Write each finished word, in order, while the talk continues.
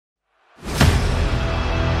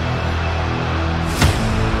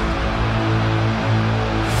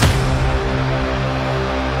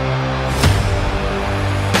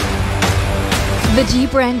The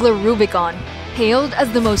Jeep Wrangler Rubicon, hailed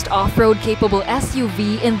as the most off-road capable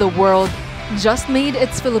SUV in the world, just made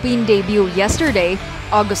its Philippine debut yesterday,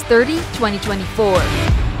 August 30, 2024.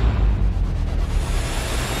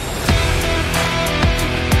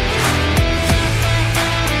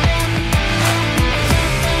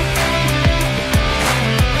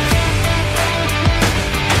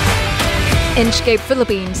 Inchcape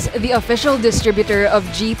Philippines, the official distributor of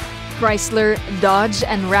Jeep, Chrysler, Dodge,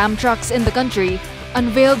 and Ram trucks in the country,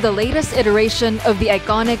 unveiled the latest iteration of the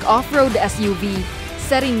iconic off-road SUV,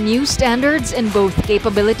 setting new standards in both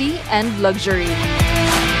capability and luxury.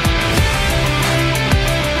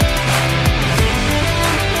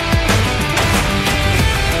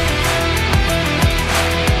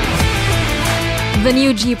 The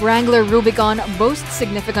new Jeep Wrangler Rubicon boasts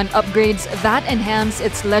significant upgrades that enhance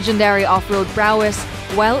its legendary off-road prowess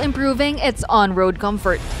while improving its on-road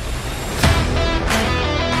comfort.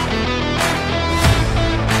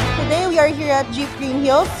 Today we are here at Jeep Green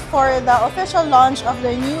Hills for the official launch of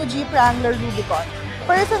the new Jeep Wrangler Rubicon.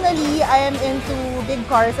 Personally, I am into big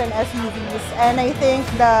cars and SUVs, and I think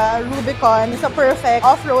the Rubicon is a perfect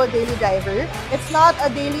off-road daily driver. It's not a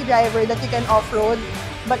daily driver that you can off-road,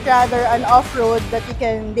 but rather an off-road that you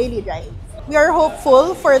can daily drive. We are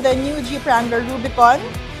hopeful for the new Jeep Wrangler Rubicon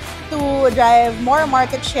to drive more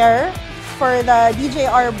market share for the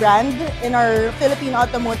DJR brand in our Philippine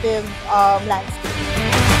automotive landscape.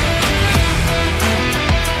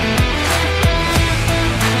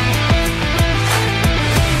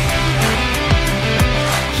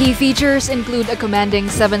 Key features include a commanding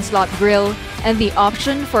 7-slot grille and the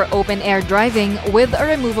option for open-air driving with a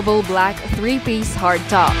removable black 3-piece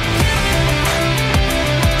hardtop.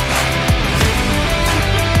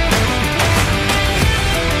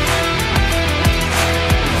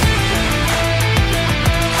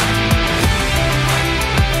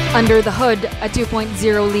 Under the hood, a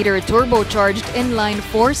 2.0-liter turbocharged inline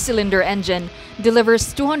 4-cylinder engine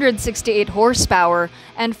delivers 268 horsepower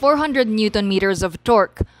and 400 Newton-meters of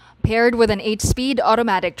torque, paired with an 8-speed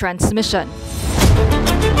automatic transmission.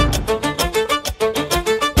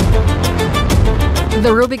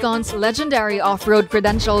 The Rubicon's legendary off-road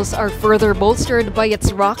credentials are further bolstered by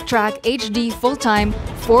its Rock-Track HD full-time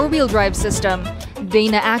 4-wheel drive system,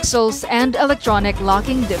 Dana axles, and electronic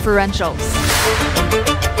locking differentials.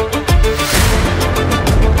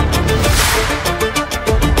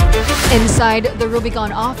 Inside, the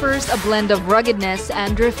Rubicon offers a blend of ruggedness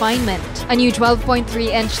and refinement. A new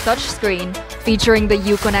 12.3-inch touchscreen featuring the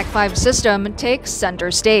Uconnect 5 system takes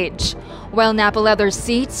center stage, while Napa leather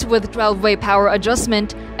seats with 12-way power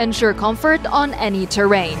adjustment ensure comfort on any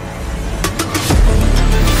terrain.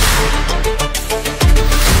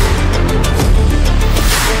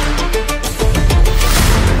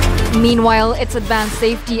 Meanwhile, its advanced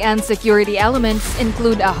safety and security elements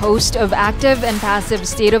include a host of active and passive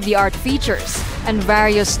state-of-the-art features and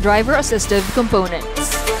various driver-assistive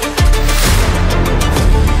components.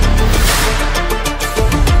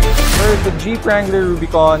 For the Jeep Wrangler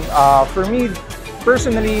Rubicon, for me,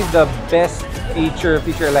 personally, the best feature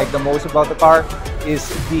I like the most about the car is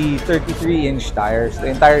the 33-inch tires, the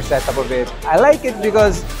entire setup of it. I like it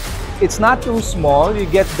because it's not too small. You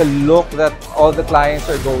get the look that all the clients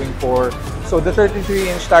are going for. So the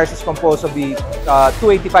 33-inch tires is composed of the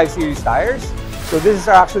 285 series tires. So this is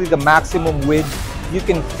actually the maximum width you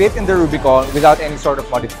can fit in the Rubicon without any sort of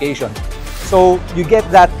modification. So you get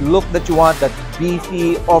that look that you want, that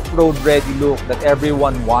beefy, off-road ready look that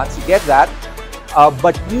everyone wants. You get that,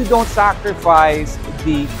 but you don't sacrifice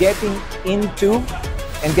the getting into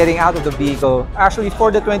and getting out of the vehicle. Actually,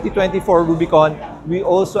 for the 2024 Rubicon, we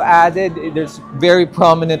also added, there's very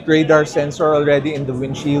prominent radar sensor already in the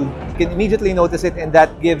windshield. You can immediately notice it, and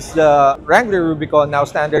that gives the Wrangler Rubicon now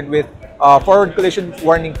standard with forward collision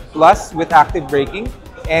warning plus with active braking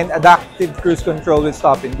and adaptive cruise control with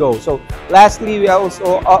stop and go. So lastly, we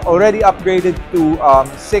also already upgraded to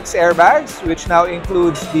 6 airbags, which now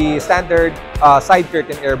includes the standard side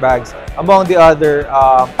curtain airbags, among the other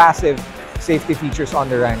passive safety features on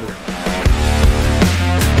the Wrangler.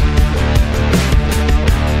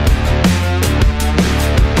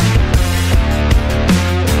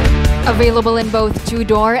 Available in both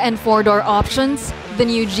 2-door and 4-door options, the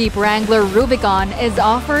new Jeep Wrangler Rubicon is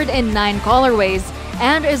offered in 9 colorways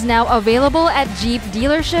and is now available at Jeep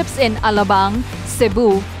dealerships in Alabang,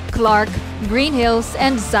 Cebu, Clark, Green Hills,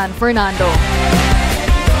 and San Fernando.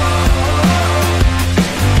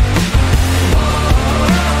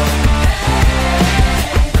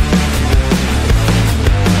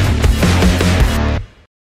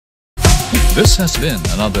 This has been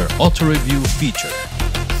another Auto Review feature.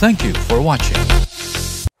 Thank you for watching.